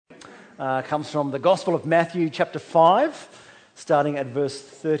comes from the Gospel of Matthew, chapter 5, starting at verse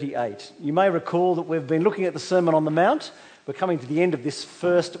 38. You may recall that we've been looking at the Sermon on the Mount. We're coming to the end of this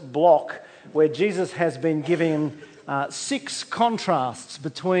first block where Jesus has been giving 6 contrasts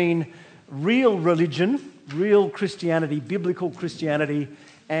between real religion, real Christianity, biblical Christianity,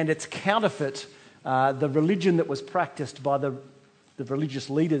 and its counterfeit, the religion that was practiced by the religious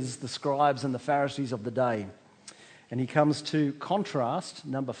leaders, the scribes and the Pharisees of the day. And he comes to contrast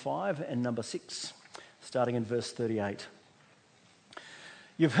number 5 and number 6, starting in verse 38.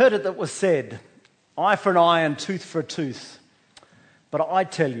 You've heard it that was said, eye for an eye and tooth for a tooth. But I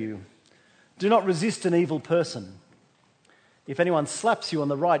tell you, do not resist an evil person. If anyone slaps you on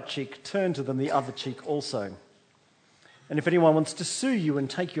the right cheek, turn to them the other cheek also. And if anyone wants to sue you and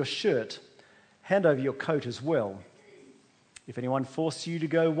take your shirt, hand over your coat as well. If anyone forces you to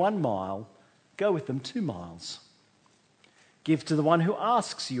go 1 mile, go with them 2 miles. Give to the one who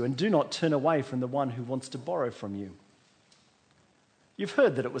asks you, and do not turn away from the one who wants to borrow from you. You've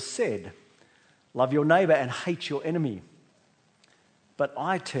heard that it was said, love your neighbour and hate your enemy. But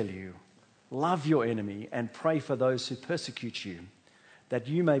I tell you, love your enemy and pray for those who persecute you, that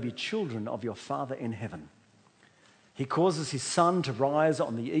you may be children of your Father in heaven. He causes his sun to rise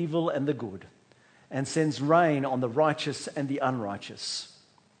on the evil and the good, and sends rain on the righteous and the unrighteous.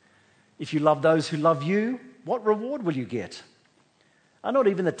 If you love those who love you, what reward will you get? Are not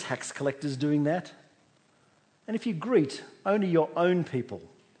even the tax collectors doing that? And if you greet only your own people,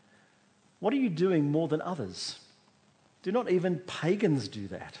 what are you doing more than others? Do not even pagans do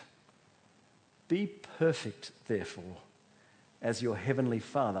that? Be perfect, therefore, as your heavenly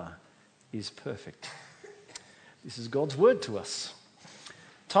Father is perfect. This is God's word to us.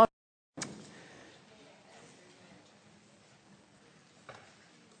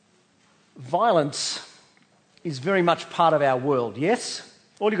 Violence is very much part of our world, yes?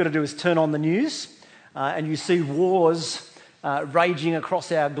 All you've got to do is turn on the news and you see wars raging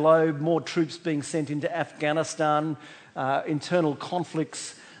across our globe, more troops being sent into Afghanistan, internal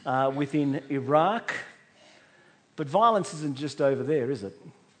conflicts within Iraq. But violence isn't just over there, is it?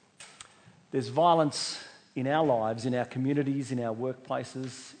 There's violence in our lives, in our communities, in our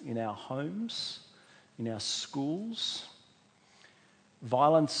workplaces, in our homes, in our schools.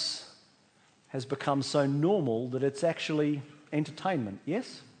 Violence has become so normal that it's actually entertainment,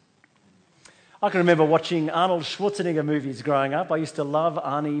 yes? I can remember watching Arnold Schwarzenegger movies growing up. I used to love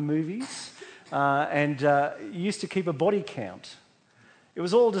Arnie movies and used to keep a body count. It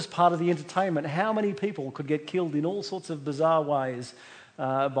was all just part of the entertainment. How many people could get killed in all sorts of bizarre ways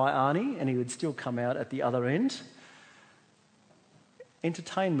by Arnie, and he would still come out at the other end?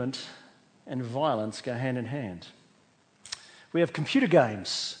 Entertainment and violence go hand in hand. We have computer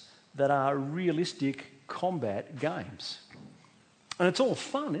games that are realistic combat games. And it's all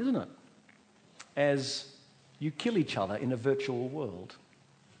fun, isn't it? As you kill each other in a virtual world.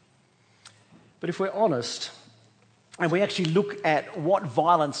 But if we're honest, and we actually look at what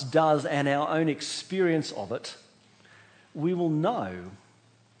violence does and our own experience of it, we will know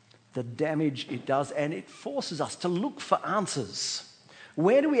the damage it does, and it forces us to look for answers.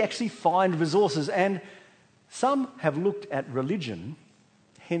 Where do we actually find resources? And some have looked at religion,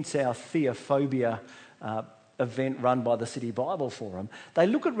 hence our Theophobia event run by the City Bible Forum. They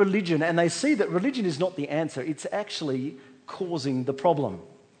look at religion and they see that religion is not the answer, it's actually causing the problem.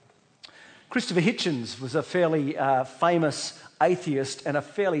 Christopher Hitchens was a fairly famous atheist and a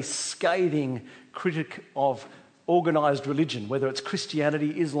fairly scathing critic of organised religion, whether it's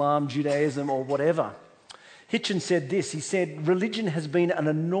Christianity, Islam, Judaism or whatever. Hitchens said this, he said, religion has been an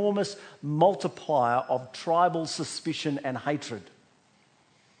enormous multiplier of tribal suspicion and hatred.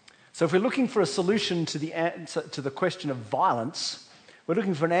 So if we're looking for a solution to the answer to the question of violence, we're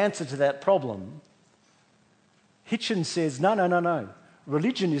looking for an answer to that problem. Hitchens says, no.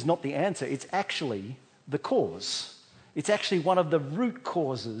 Religion is not the answer. It's actually the cause. It's actually one of the root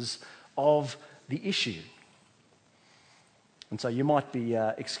causes of the issue. And so you might be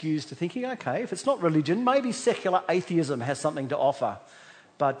excused to thinking, okay, if it's not religion, maybe secular atheism has something to offer.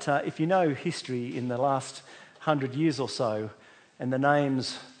 But if you know history in the last 100 years or so, and the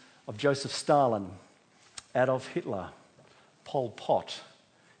names of Joseph Stalin, Adolf Hitler, Pol Pot,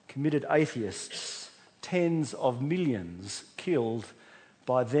 committed atheists, tens of millions killed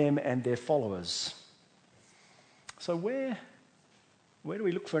by them and their followers. So where do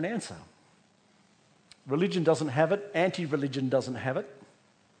we look for an answer? Religion doesn't have it, anti-religion doesn't have it.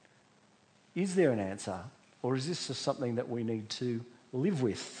 Is there an answer, or is this just something that we need to live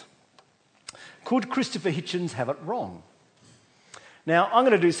with? Could Christopher Hitchens have it wrong? Now, I'm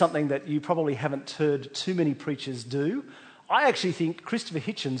going to do something that you probably haven't heard too many preachers do. I actually think Christopher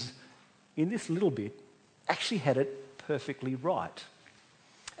Hitchens in this little bit, actually had it perfectly right.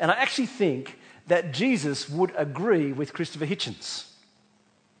 And I actually think that Jesus would agree with Christopher Hitchens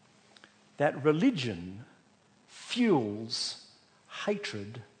that religion fuels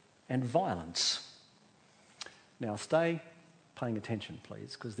hatred and violence. Now stay paying attention,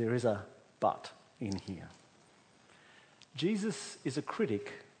 please, because there is a but in here. Jesus is a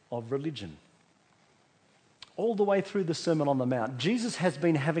critic of religion. All the way through the Sermon on the Mount, Jesus has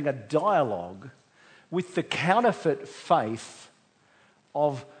been having a dialogue with the counterfeit faith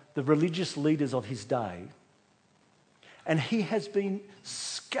of the religious leaders of his day. And he has been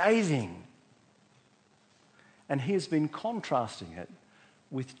scathing. And he has been contrasting it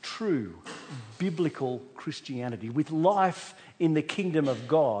with true biblical Christianity, with life in the kingdom of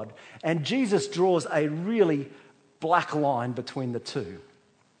God. And Jesus draws a really black line between the two.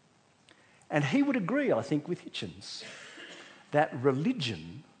 And he would agree, I think, with Hitchens that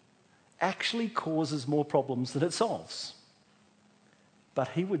religion actually causes more problems than it solves. But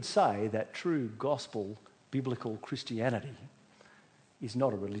he would say that true gospel biblical Christianity is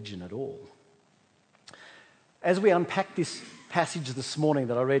not a religion at all. As we unpack this passage this morning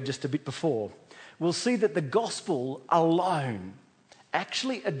that I read just a bit before, we'll see that the gospel alone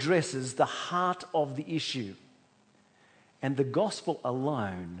actually addresses the heart of the issue. And the gospel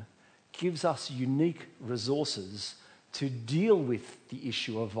alone gives us unique resources to deal with the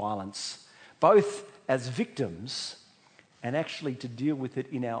issue of violence, both as victims and actually to deal with it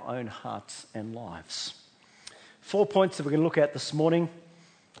in our own hearts and lives. 4 points that we're going to look at this morning: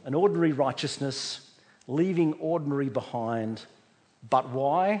 an ordinary righteousness, leaving ordinary behind, but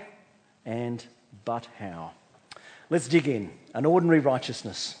why and but how. Let's dig in. An ordinary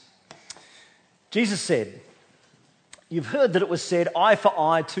righteousness. Jesus said, you've heard that it was said, eye for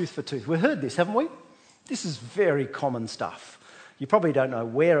eye, tooth for tooth. We've heard this, haven't we? This is very common stuff. You probably don't know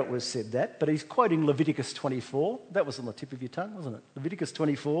where it was said that, but he's quoting Leviticus 24. That was on the tip of your tongue, wasn't it? Leviticus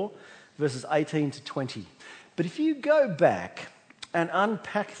 24, verses 18 to 20. But if you go back and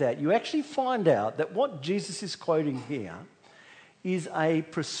unpack that, you actually find out that what Jesus is quoting here is a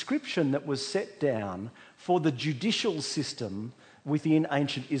prescription that was set down for the judicial system within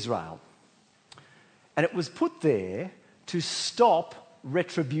ancient Israel. And it was put there to stop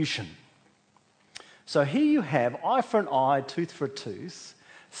retribution. So here you have eye for an eye, tooth for a tooth,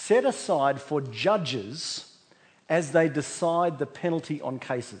 set aside for judges as they decide the penalty on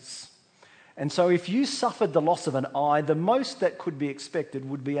cases. And so if you suffered the loss of an eye, the most that could be expected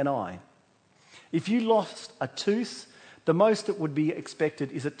would be an eye. If you lost a tooth, the most that would be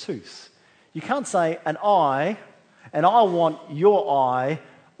expected is a tooth. You can't say an eye, and I want your eye,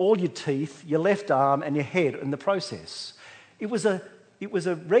 all your teeth, your left arm, and your head in the process. It was a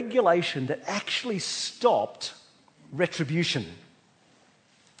regulation that actually stopped retribution.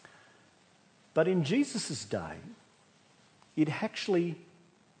 But in Jesus' day, it actually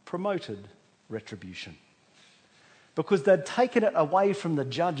promoted retribution, because they'd taken it away from the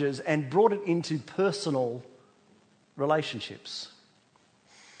judges and brought it into personal relationships.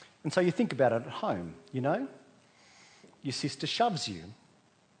 And so you think about it at home, you know? Your sister shoves you.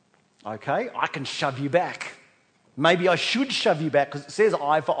 Okay, I can shove you back. Maybe I should shove you back because it says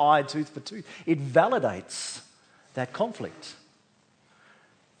eye for eye, tooth for tooth. It validates that conflict.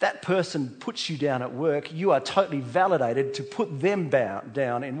 That person puts you down at work, you are totally validated to put them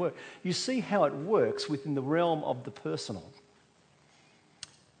down in work. You see how it works within the realm of the personal.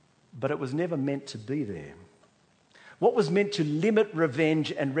 But it was never meant to be there. What was meant to limit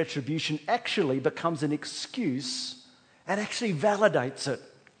revenge and retribution actually becomes an excuse and actually validates it.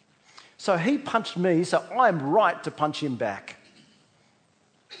 So he punched me, so I'm right to punch him back.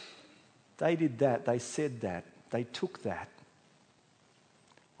 They did that, they said that, they took that.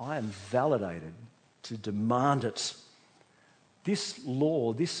 I am validated to demand it. This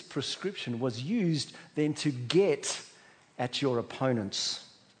law, this prescription was used then to get at your opponents.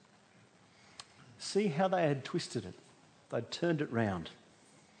 See how they had twisted it. They'd turned it round.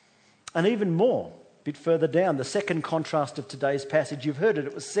 And even more, a bit further down, the second contrast of today's passage, you've heard it,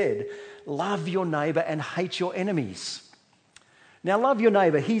 it was said, love your neighbour and hate your enemies. Now, love your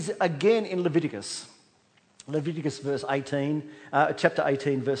neighbour, he's again in Leviticus verse 18, chapter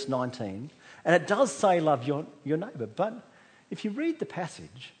 18, verse 19. And it does say love your neighbour, but if you read the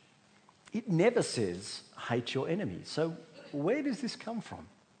passage, it never says hate your enemies. So where does this come from?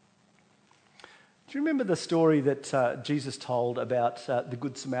 Do you remember the story that Jesus told about the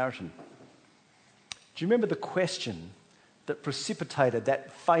Good Samaritan? Do you remember the question that precipitated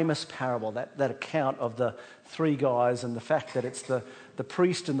that famous parable, that account of the three guys and the fact that it's the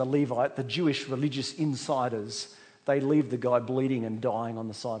priest and the Levite, the Jewish religious insiders, they leave the guy bleeding and dying on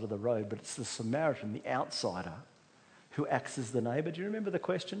the side of the road, but it's the Samaritan, the outsider, who acts as the neighbour. Do you remember the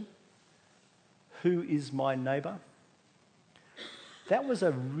question? Who is my neighbour? That was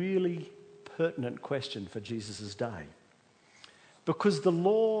a really pertinent question for Jesus' day, because the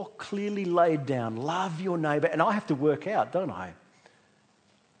law clearly laid down, love your neighbour, and I have to work out, don't I?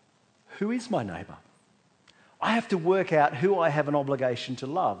 Who is my neighbour? I have to work out who I have an obligation to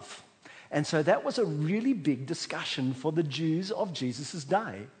love. And so that was a really big discussion for the Jews of Jesus'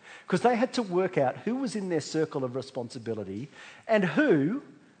 day, because they had to work out who was in their circle of responsibility and who,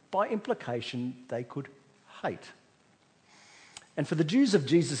 by implication, they could hate. And for the Jews of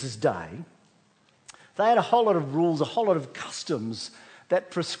Jesus' day, they had a whole lot of rules, a whole lot of customs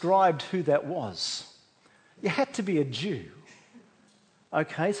that prescribed who that was. You had to be a Jew.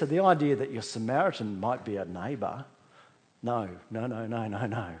 Okay, so the idea that your Samaritan might be a neighbour, no.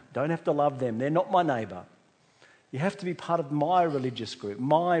 Don't have to love them. They're not my neighbour. You have to be part of my religious group,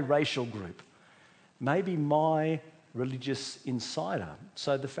 my racial group, maybe my religious insider.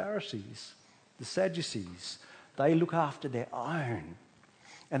 So the Pharisees, the Sadducees, they look after their own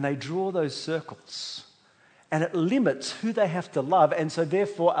and they draw those circles, and it limits who they have to love, and so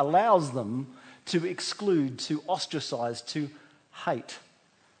therefore allows them to exclude, to ostracise, to hate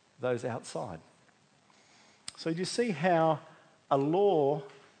those outside. So do you see how a law,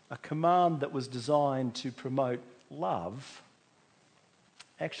 a command that was designed to promote love,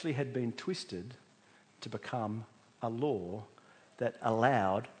 actually had been twisted to become a law that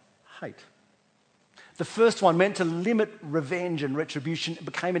allowed hate? The first one meant to limit revenge and retribution. It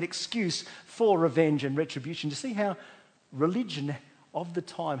became an excuse for revenge and retribution. Do you see how religion of the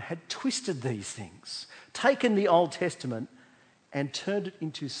time had twisted these things, taken the Old Testament and turned it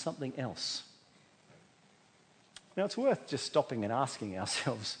into something else? Now, it's worth just stopping and asking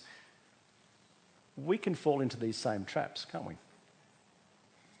ourselves, we can fall into these same traps, can't we?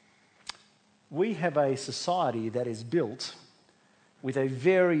 We have a society that is built with a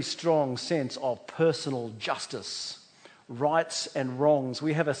very strong sense of personal justice, rights and wrongs.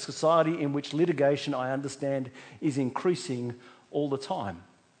 We have a society in which litigation, I understand, is increasing all the time,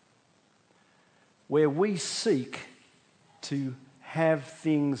 where we seek to have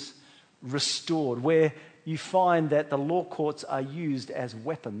things restored, where you find that the law courts are used as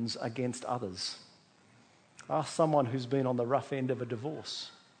weapons against others. Ask someone who's been on the rough end of a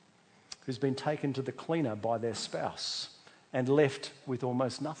divorce, who's been taken to the cleaner by their spouse and left with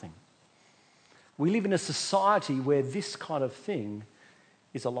almost nothing. We live in a society where this kind of thing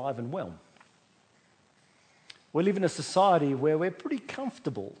is alive and well. We live in a society where we're pretty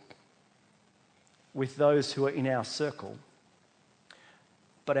comfortable with those who are in our circle,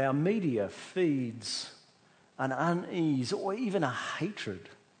 but our media feeds an unease or even a hatred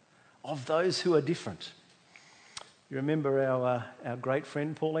of those who are different. You remember our great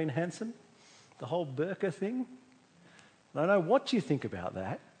friend Pauline Hanson? The whole burqa thing? I don't know what you think about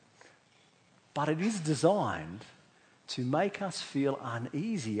that, but it is designed to make us feel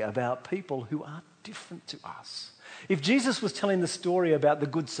uneasy about people who are different to us. If Jesus was telling the story about the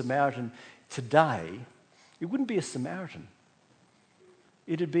Good Samaritan today, it wouldn't be a Samaritan.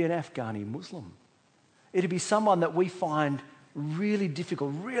 It'd be an Afghani Muslim. It'd be someone that we find really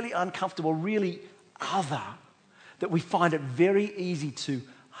difficult, really uncomfortable, really other, that we find it very easy to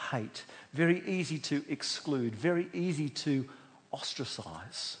hate, very easy to exclude, very easy to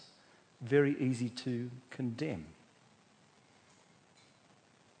ostracise, very easy to condemn.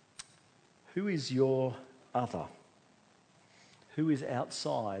 Who is your other? Who is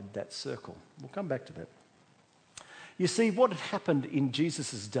outside that circle? We'll come back to that. You see, what had happened in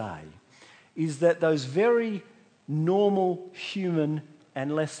Jesus' day is that those very normal, human,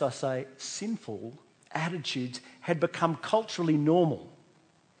 and lest I say sinful attitudes had become culturally normal.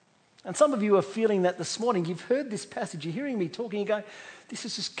 And some of you are feeling that this morning. You've heard this passage, you're hearing me talking, you go, this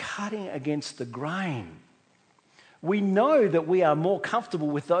is just cutting against the grain. We know that we are more comfortable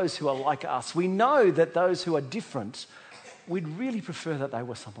with those who are like us. We know that those who are different, we'd really prefer that they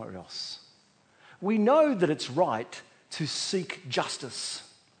were somewhere else. We know that it's right to seek justice.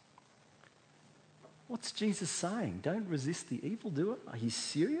 What's Jesus saying? Don't resist the evildoer? Are you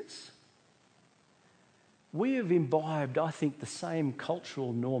serious? We have imbibed, I think, the same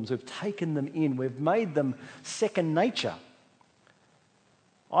cultural norms. We've taken them in. We've made them second nature.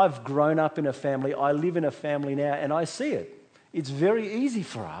 I've grown up in a family. I live in a family now, and I see it. It's very easy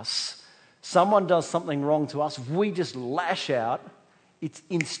for us. Someone does something wrong to us, we just lash out. It's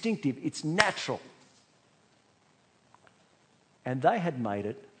instinctive. It's natural. And they had made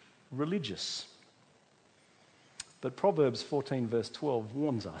it religious. But Proverbs 14 verse 12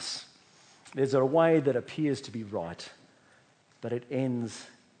 warns us. There's a way that appears to be right, but it ends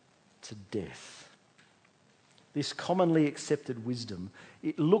to death. This commonly accepted wisdom,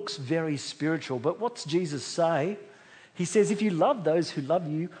 it looks very spiritual, but what's Jesus say? He says, if you love those who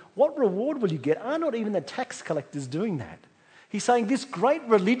love you, what reward will you get? Are not even the tax collectors doing that? He's saying this great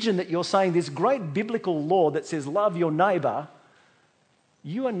religion that you're saying, this great biblical law that says love your neighbour,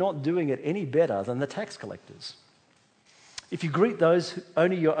 you are not doing it any better than the tax collectors. If you greet those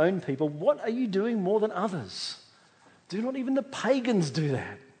only your own people, what are you doing more than others? Do not even the pagans do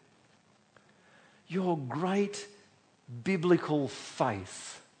that? Your great biblical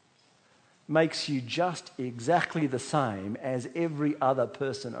faith makes you just exactly the same as every other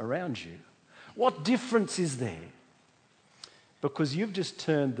person around you. What difference is there? Because you've just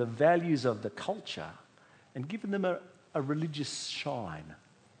turned the values of the culture and given them a religious shine.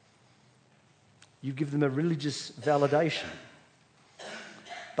 You give them a religious validation.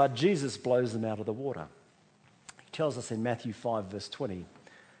 But Jesus blows them out of the water. He tells us in Matthew 5, verse 20,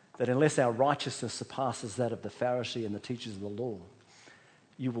 that unless our righteousness surpasses that of the Pharisee and the teachers of the law,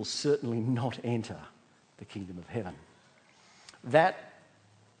 you will certainly not enter the kingdom of heaven. That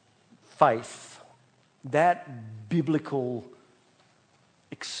faith, that biblical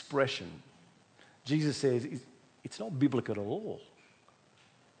expression, Jesus says, it's not biblical at all.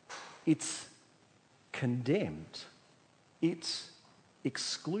 It's condemned. It's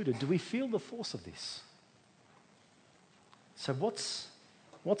excluded. Do we feel the force of this? So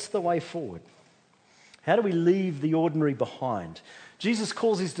what's the way forward? How do we leave the ordinary behind? Jesus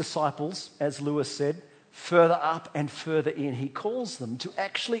calls his disciples, as Lewis said, further up and further in. He calls them to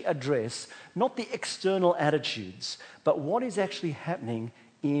actually address not the external attitudes, but what is actually happening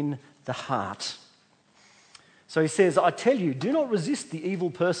in the heart. So he says, I tell you, do not resist the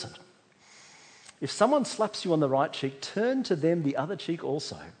evil person. If someone slaps you on the right cheek, turn to them the other cheek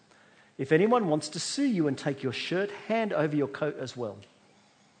also. If anyone wants to sue you and take your shirt, hand over your coat as well.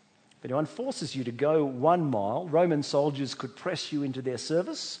 If anyone forces you to go 1 mile, Roman soldiers could press you into their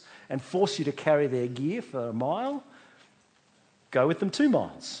service and force you to carry their gear for 1 mile. Go with them 2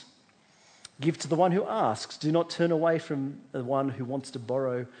 miles. Give to the one who asks. Do not turn away from the one who wants to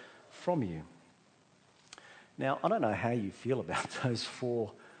borrow from you. Now, I don't know how you feel about those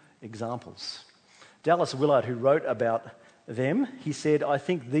 4 examples. Dallas Willard, who wrote about them, he said, I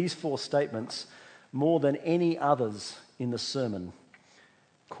think these 4 statements, more than any others in the sermon,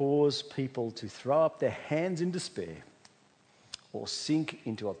 cause people to throw up their hands in despair or sink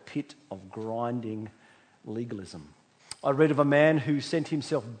into a pit of grinding legalism. I read of a man who sent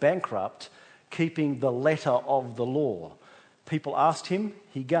himself bankrupt keeping the letter of the law. People asked him,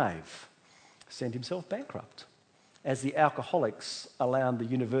 he gave. Sent himself bankrupt. As the alcoholics around the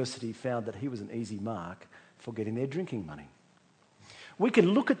university found that he was an easy mark for getting their drinking money. We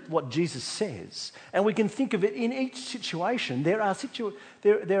can look at what Jesus says and we can think of it in each situation. There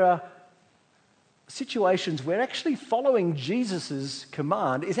are situations where actually following Jesus'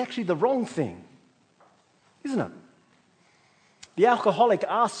 command is actually the wrong thing, isn't it? The alcoholic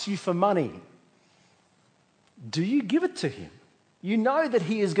asks you for money. Do you give it to him? You know that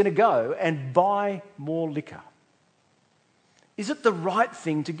he is going to go and buy more liquor. Is it the right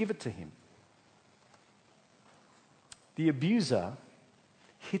thing to give it to him? The abuser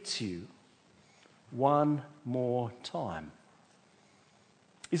hits you 1 more time.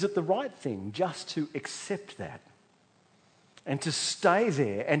 Is it the right thing just to accept that and to stay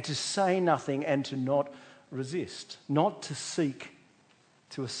there and to say nothing and to not resist, not to seek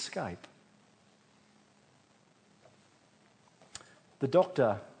to escape? The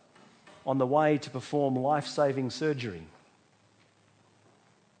doctor on the way to perform life-saving surgery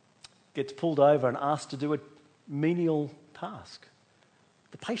gets pulled over and asked to do a menial task.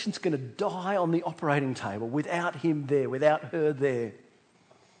 The patient's going to die on the operating table without him there, without her there.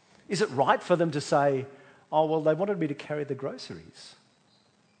 Is it right for them to say, oh, well, they wanted me to carry the groceries?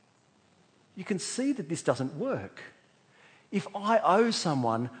 You can see that this doesn't work. If I owe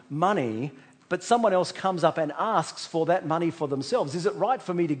someone money, but someone else comes up and asks for that money for themselves, is it right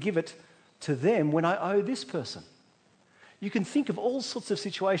for me to give it to them when I owe this person? You can think of all sorts of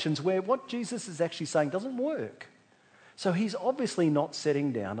situations where what Jesus is actually saying doesn't work. So he's obviously not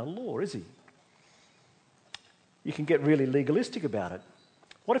setting down a law, is he? You can get really legalistic about it.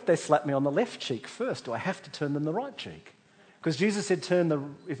 What if they slap me on the left cheek first? Do I have to turn them the right cheek? Because Jesus said,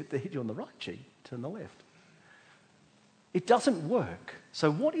 if they hit you on the right cheek, turn the left. It doesn't work. So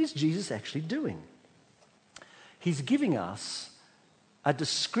what is Jesus actually doing? He's giving us a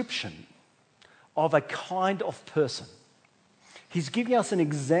description of a kind of person. He's giving us an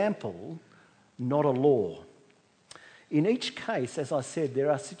example, not a law. in each case, as I said,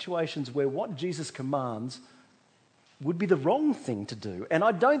 there are situations where what Jesus commands would be the wrong thing to do. And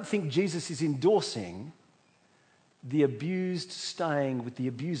I don't think Jesus is endorsing the abused staying with the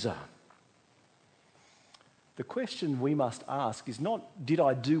abuser. The question we must ask is not, did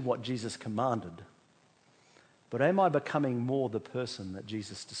I do what Jesus commanded? But am I becoming more the person that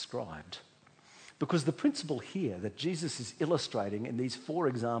Jesus described? Because the principle here that Jesus is illustrating in these 4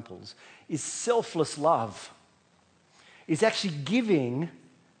 examples is selfless love. Is actually giving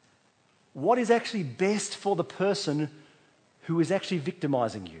what is actually best for the person who is actually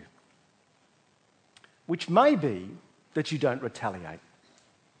victimizing you. Which may be that you don't retaliate.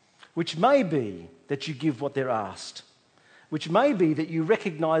 Which may be that you give what they're asked. Which may be that you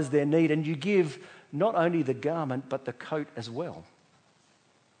recognize their need and you give not only the garment but the coat as well.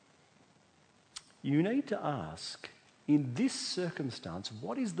 You need to ask, in this circumstance,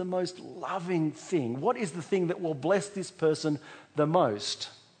 what is the most loving thing? What is the thing that will bless this person the most?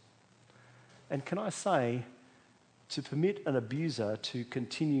 And can I say, to permit an abuser to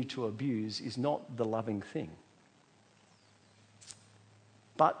continue to abuse is not the loving thing.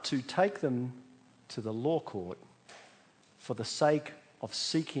 But to take them to the law court for the sake of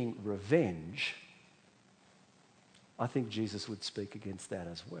seeking revenge, I think Jesus would speak against that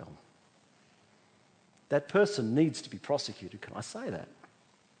as well. That person needs to be prosecuted, can I say that?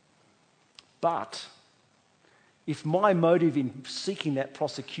 But if my motive in seeking that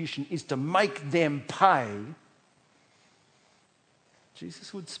prosecution is to make them pay,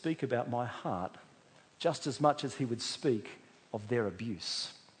 Jesus would speak about my heart just as much as he would speak of their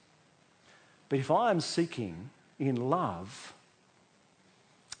abuse. But if I am seeking in love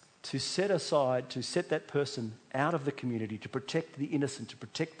to set that person out of the community, to protect the innocent, to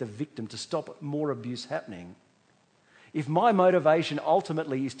protect the victim, to stop more abuse happening, if my motivation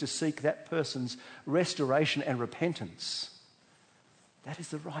ultimately is to seek that person's restoration and repentance, that is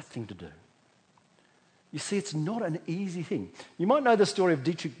the right thing to do. You see, it's not an easy thing. You might know the story of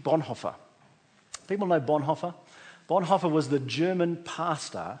Dietrich Bonhoeffer. People know Bonhoeffer. Bonhoeffer was the German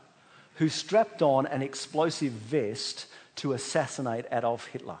pastor who strapped on an explosive vest to assassinate Adolf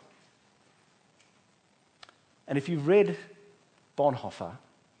Hitler. And if you've read Bonhoeffer,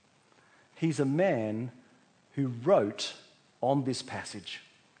 he's a man who wrote on this passage.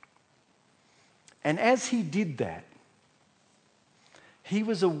 And as he did that, he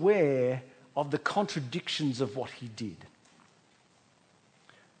was aware of the contradictions of what he did.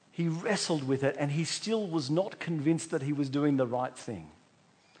 He wrestled with it and he still was not convinced that he was doing the right thing.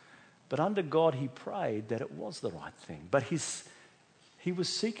 But under God, he prayed that it was the right thing. But he was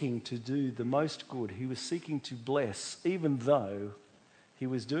seeking to do the most good. He was seeking to bless, even though he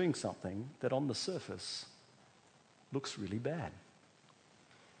was doing something that on the surface looks really bad.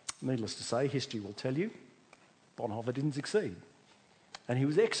 Needless to say, history will tell you, Bonhoeffer didn't succeed. And he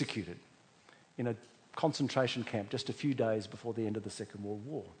was executed in a concentration camp just a few days before the end of the Second World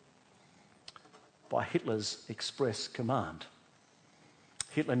War by Hitler's express command.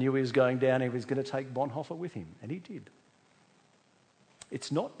 Hitler knew he was going down, he was going to take Bonhoeffer with him, and he did. It's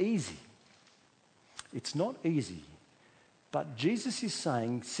not easy. It's not easy. But Jesus is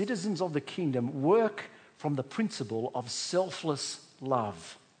saying, citizens of the kingdom work from the principle of selfless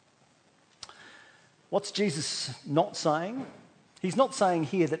love. What's Jesus not saying? He's not saying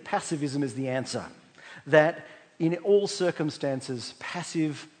here that pacifism is the answer, that in all circumstances,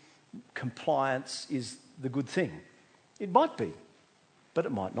 passive compliance is the good thing. It might be, but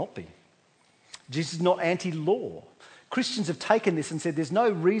it might not be. Jesus is not anti-law. Christians have taken this and said there's no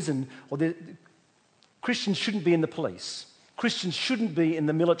reason, Christians shouldn't be in the police. Christians shouldn't be in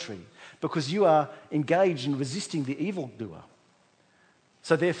the military because you are engaged in resisting the evildoer.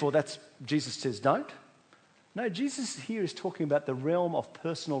 So therefore, Jesus says don't. No, Jesus here is talking about the realm of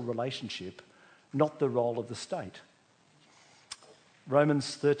personal relationship, not the role of the state.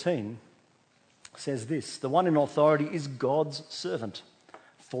 Romans 13 says this, the one in authority is God's servant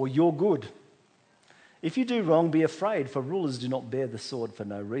for your good. If you do wrong, be afraid, for rulers do not bear the sword for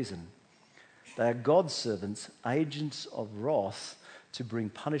no reason. They are God's servants, agents of wrath to bring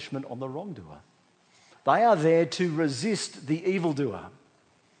punishment on the wrongdoer. They are there to resist the evildoer.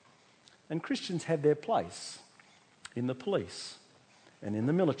 And Christians have their place in the police and in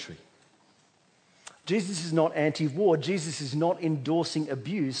the military. Jesus is not anti-war. Jesus is not endorsing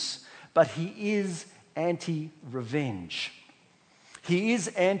abuse, but he is anti-revenge. He is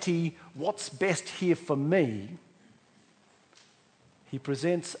anti what's best here for me. He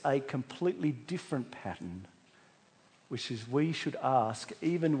presents a completely different pattern, which is we should ask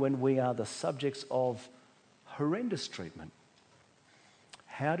even when we are the subjects of horrendous treatment.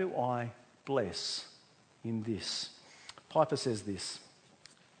 How do I bless in this? Piper says this.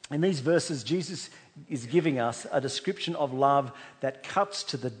 In these verses, Jesus is giving us a description of love that cuts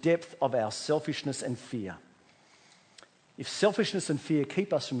to the depth of our selfishness and fear. If selfishness and fear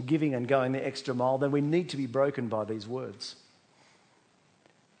keep us from giving and going the extra mile, then we need to be broken by these words.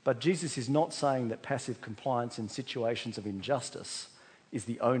 But Jesus is not saying that passive compliance in situations of injustice is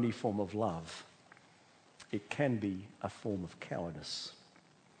the only form of love. It can be a form of cowardice.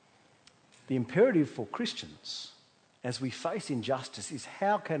 The imperative for Christians as we face injustice is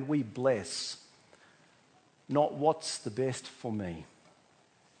how can we bless, not what's the best for me.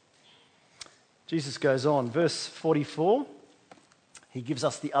 Jesus goes on, verse 44, he gives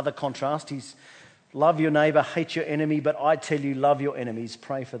us the other contrast. He's, love your neighbour, hate your enemy, but I tell you, love your enemies,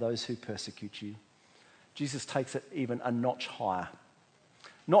 pray for those who persecute you. Jesus takes it even a notch higher.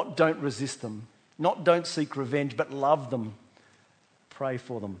 Not don't resist them, not don't seek revenge, but love them, pray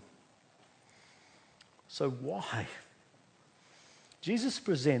for them. So why? Jesus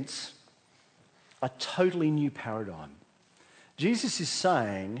presents a totally new paradigm. Jesus is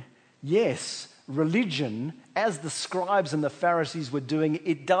saying, yes, religion, as the scribes and the Pharisees were doing,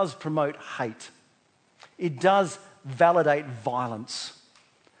 it does promote hate. It does validate violence.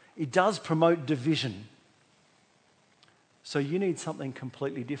 It does promote division. So you need something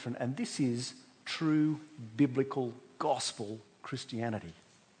completely different. And this is true biblical gospel Christianity,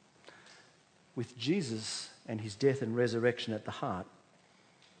 with Jesus and his death and resurrection at the heart.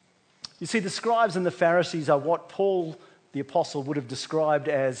 You see, the scribes and the Pharisees are what Paul the apostle would have described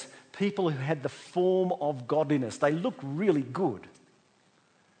as people who had the form of godliness. They look really good,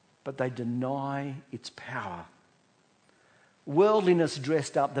 but they deny its power. Worldliness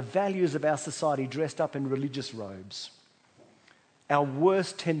dressed up, the values of our society dressed up in religious robes. Our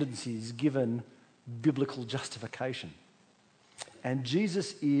worst tendencies given biblical justification. And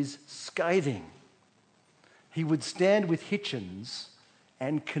Jesus is scathing. He would stand with Hitchens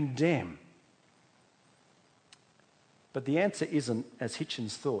and condemn. But the answer isn't, as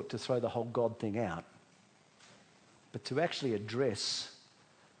Hitchens thought, to throw the whole God thing out, but to actually address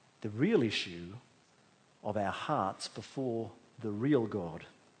the real issue of our hearts before the real God.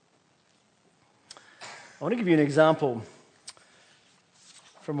 I want to give you an example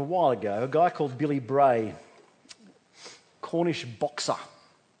from a while ago. A guy called Billy Bray, Cornish boxer,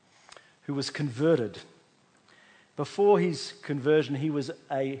 who was converted. Before his conversion, he was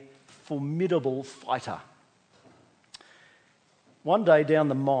a formidable fighter. One day down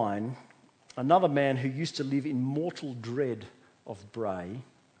the mine, another man who used to live in mortal dread of Bray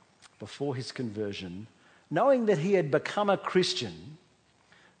before his conversion, knowing that he had become a Christian,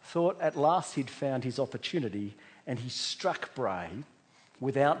 thought at last he'd found his opportunity, and he struck Bray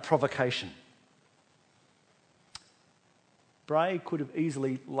without provocation. Bray could have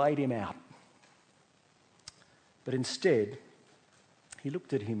easily laid him out. But instead, he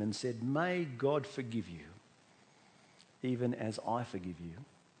looked at him and said, "May God forgive you, even as I forgive you,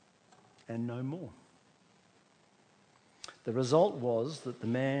 and no more." The result was that the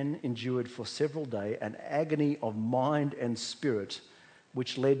man endured for several days an agony of mind and spirit,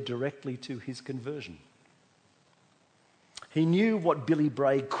 which led directly to his conversion. He knew what Billy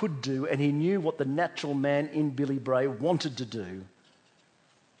Bray could do, and he knew what the natural man in Billy Bray wanted to do,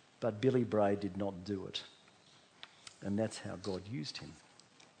 but Billy Bray did not do it. And that's how God used him.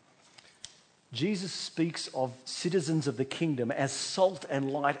 Jesus speaks of citizens of the kingdom as salt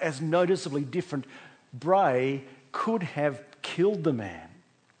and light, as noticeably different. Bray could have killed the man,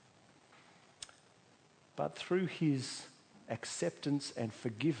 but through his acceptance and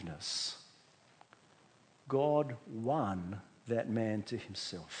forgiveness, God won that man to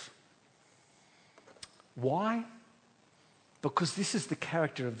himself. Why? Because this is the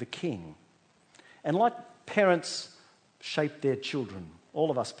character of the king. And like parents shape their children,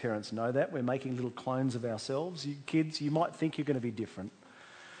 all of us parents know that. We're making little clones of ourselves. You kids, you might think you're going to be different.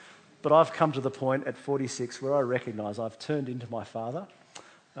 But I've come to the point at 46 where I recognise I've turned into my father,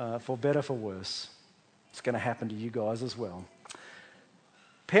 for better, for worse. It's going to happen to you guys as well.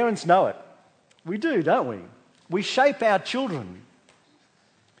 Parents know it. We do, don't we? We shape our children.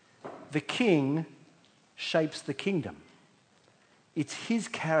 The king shapes the kingdom. It's his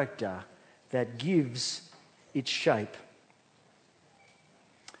character that gives its shape.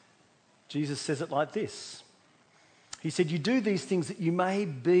 Jesus says it like this. He said, "You do these things that you may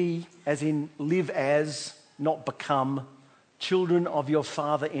be," as in live as, not become, children of your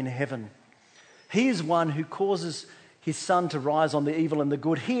Father in heaven. He is one who causes his sun to rise on the evil and the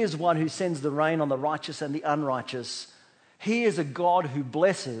good. He is one who sends the rain on the righteous and the unrighteous. He is a God who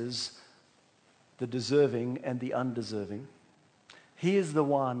blesses the deserving and the undeserving. He is the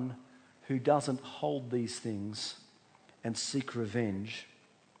one who doesn't hold these things and seek revenge.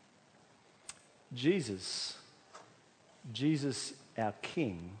 Jesus, our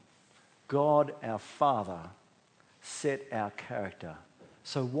King, God our Father, set our character.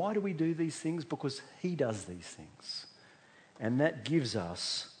 So why do we do these things? Because he does these things. And that gives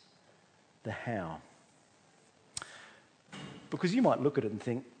us the how. Because you might look at it and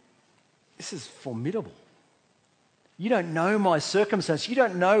think, this is formidable. You don't know my circumstance. You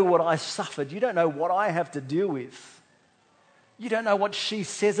don't know what I suffered. You don't know what I have to deal with. You don't know what she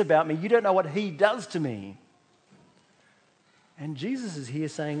says about me. You don't know what he does to me. And Jesus is here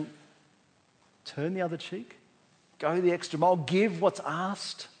saying, turn the other cheek. Go the extra mile. Give what's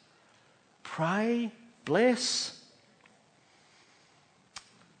asked. Pray. Bless.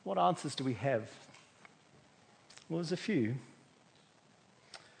 What answers do we have? Well, there's a few.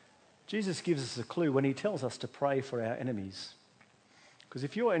 Jesus gives us a clue when he tells us to pray for our enemies. Because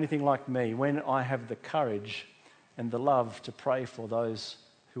if you're anything like me, when I have the courage and the love to pray for those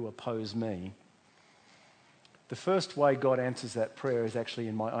who oppose me, the first way God answers that prayer is actually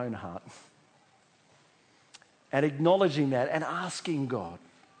in my own heart. And acknowledging that and asking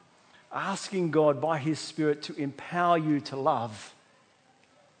God by his Spirit to empower you to love.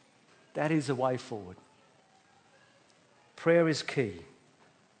 That is a way forward. Prayer is key.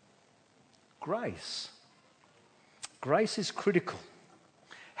 Grace. Grace is critical.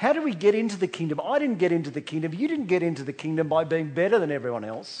 How do we get into the kingdom? I didn't get into the kingdom. You didn't get into the kingdom by being better than everyone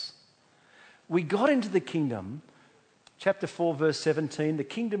else. We got into the kingdom, chapter 4, verse 17, the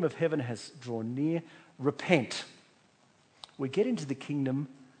kingdom of heaven has drawn near. Repent. We get into the kingdom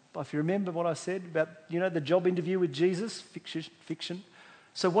by, if you remember what I said about, the job interview with Jesus, fiction.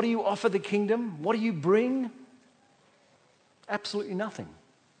 So what do you offer the kingdom? What do you bring? Absolutely nothing.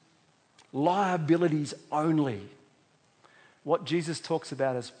 Liabilities only. What Jesus talks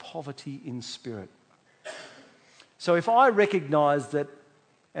about as poverty in spirit. So if I recognize that,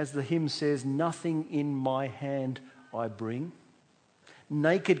 as the hymn says, nothing in my hand I bring,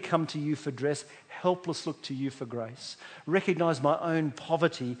 naked come to you for dress, helpless look to you for grace, recognize my own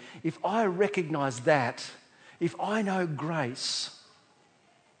poverty, if I recognize that, if I know grace,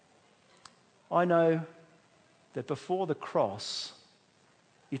 I know that before the cross,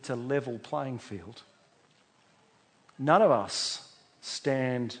 it's a level playing field. None of us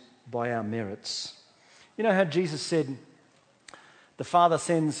stand by our merits. You know how Jesus said, the Father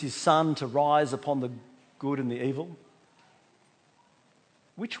sends his Son to rise upon the good and the evil?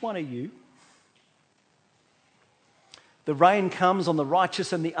 Which one are you? The rain comes on the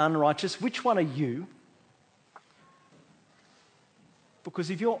righteous and the unrighteous. Which one are you? Because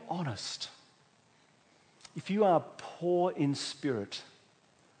if you're honest, if you are poor in spirit,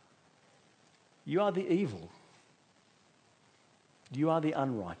 you are the evil. You are the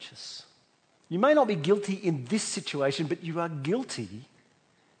unrighteous. You may not be guilty in this situation, but you are guilty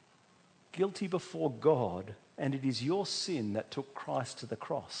before God, and it is your sin that took Christ to the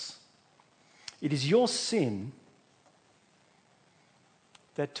cross. It is your sin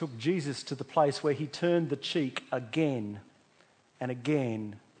that took Jesus to the place where he turned the cheek again and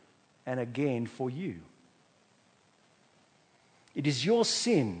again and again for you. It is your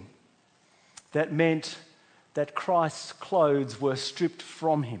sin that meant that Christ's clothes were stripped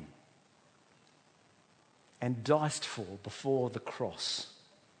from him and diced for before the cross.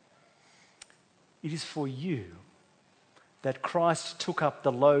 It is for you that Christ took up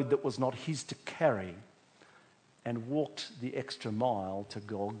the load that was not his to carry and walked the extra mile to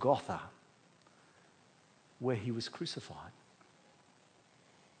Golgotha, where he was crucified.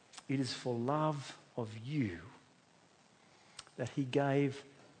 It is for love of you that he gave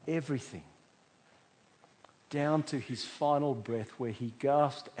everything, down to his final breath, where he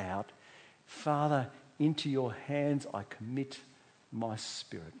gasped out, Father, into your hands I commit my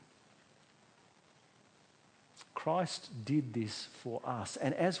spirit. Christ did this for us.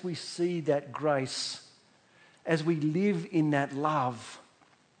 And as we see that grace, as we live in that love,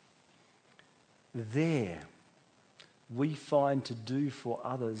 there we find to do for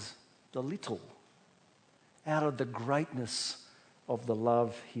others the little out of the greatness of the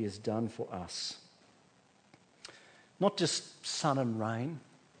love he has done for us. Not just sun and rain,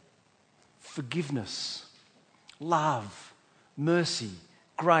 forgiveness, love, mercy,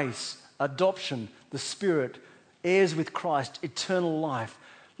 grace, adoption, the Spirit, heirs with Christ, eternal life.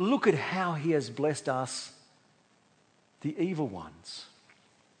 Look at how he has blessed us, the evil ones,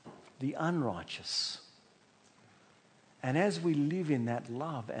 the unrighteous. And as we live in that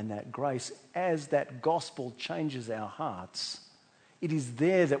love and that grace, as that gospel changes our hearts, it is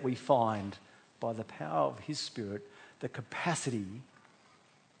there that we find, by the power of his Spirit, the capacity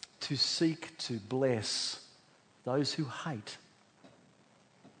to seek to bless those who hate,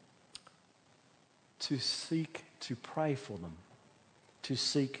 to seek to pray for them, to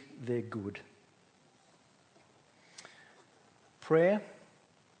seek their good. Prayer,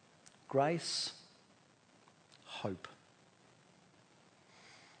 grace, hope.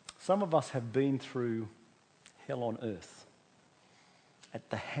 Some of us have been through hell on earth at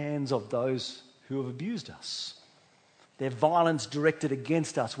the hands of those who have abused us. Their violence directed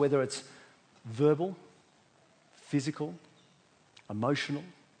against us, whether it's verbal, physical, emotional.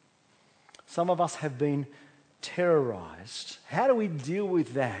 Some of us have been terrorized. How do we deal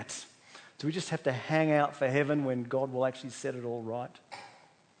with that? Do we just have to hang out for heaven when God will actually set it all right?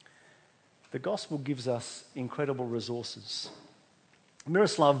 The gospel gives us incredible resources.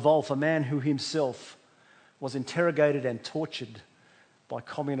 Miroslav Volf, a man who himself was interrogated and tortured by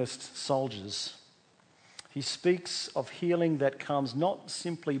communist soldiers, he speaks of healing that comes not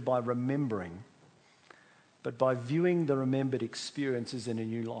simply by remembering, but by viewing the remembered experiences in a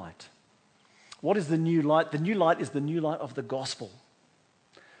new light. What is the new light? The new light is the new light of the gospel.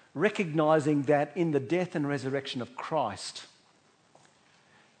 Recognizing that in the death and resurrection of Christ,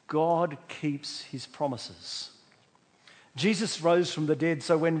 God keeps his promises. Jesus rose from the dead,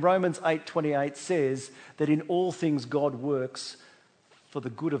 so when Romans 8:28 says that in all things God works for the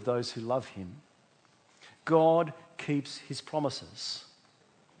good of those who love him, God keeps his promises.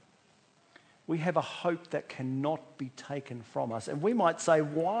 We have a hope that cannot be taken from us. And we might say,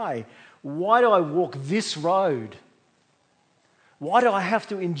 why? Why do I walk this road? Why do I have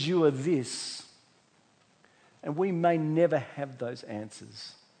to endure this? And we may never have those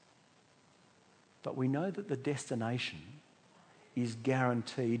answers. But we know that the destination is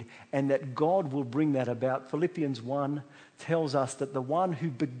guaranteed and that God will bring that about. Philippians 1 tells us that the one who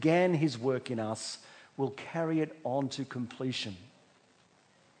began his work in us will carry it on to completion.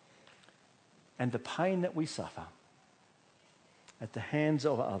 And the pain that we suffer at the hands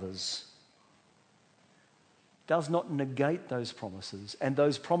of others does not negate those promises, and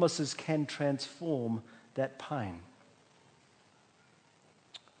those promises can transform that pain.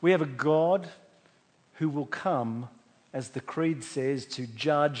 We have a God who will come, as the Creed says, to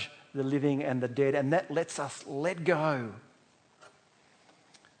judge the living and the dead, and that lets us let go.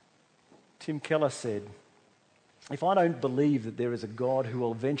 Tim Keller said, "If I don't believe that there is a God who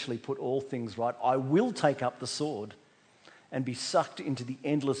will eventually put all things right, I will take up the sword and be sucked into the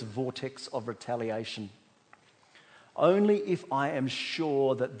endless vortex of retaliation. Only if I am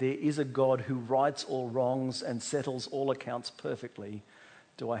sure that there is a God who rights all wrongs and settles all accounts perfectly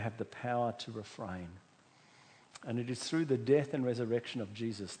do I have the power to refrain." And it is through the death and resurrection of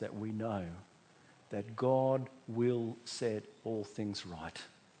Jesus that we know that God will set all things right.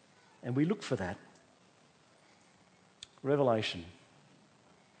 And we look for that. Revelation.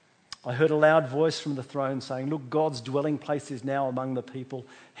 I heard a loud voice from the throne saying, "Look, God's dwelling place is now among the people.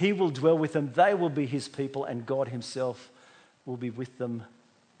 He will dwell with them. They will be his people, and God himself will be with them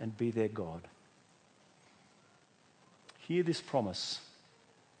and be their God." Hear this promise.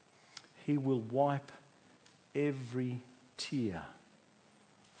 He will wipe every tear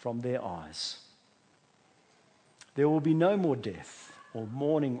from their eyes. There will be no more death or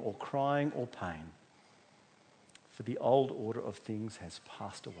mourning or crying or pain, for the old order of things has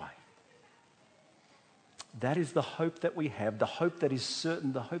passed away. That is the hope that we have, the hope that is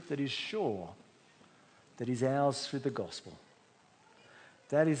certain, the hope that is sure, that is ours through the gospel.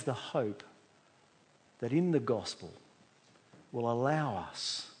 That is the hope that in the gospel will allow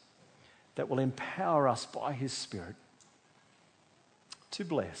us, that will empower us by his Spirit to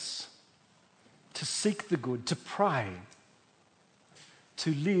bless, to seek the good, to pray,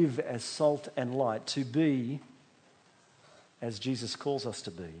 to live as salt and light, to be, as Jesus calls us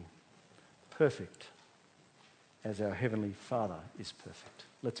to be, perfect as our Heavenly Father is perfect.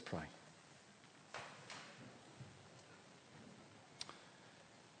 Let's pray.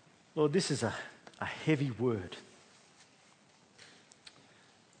 Lord, this is a heavy word.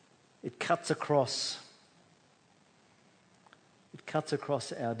 It cuts across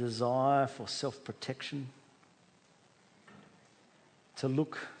our desire for self-protection, to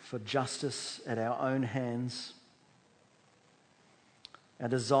look for justice at our own hands, our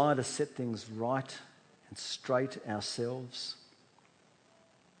desire to set things right and straight ourselves.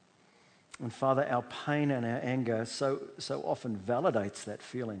 And Father, our pain and our anger so often validates that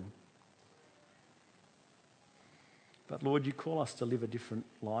feeling. But Lord, you call us to live a different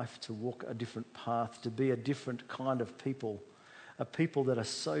life, to walk a different path, to be a different kind of people, a people that are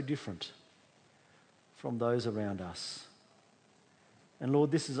so different from those around us. And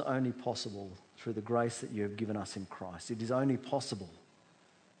Lord, this is only possible through the grace that you have given us in Christ. It is only possible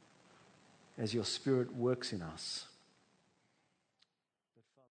as your Spirit works in us.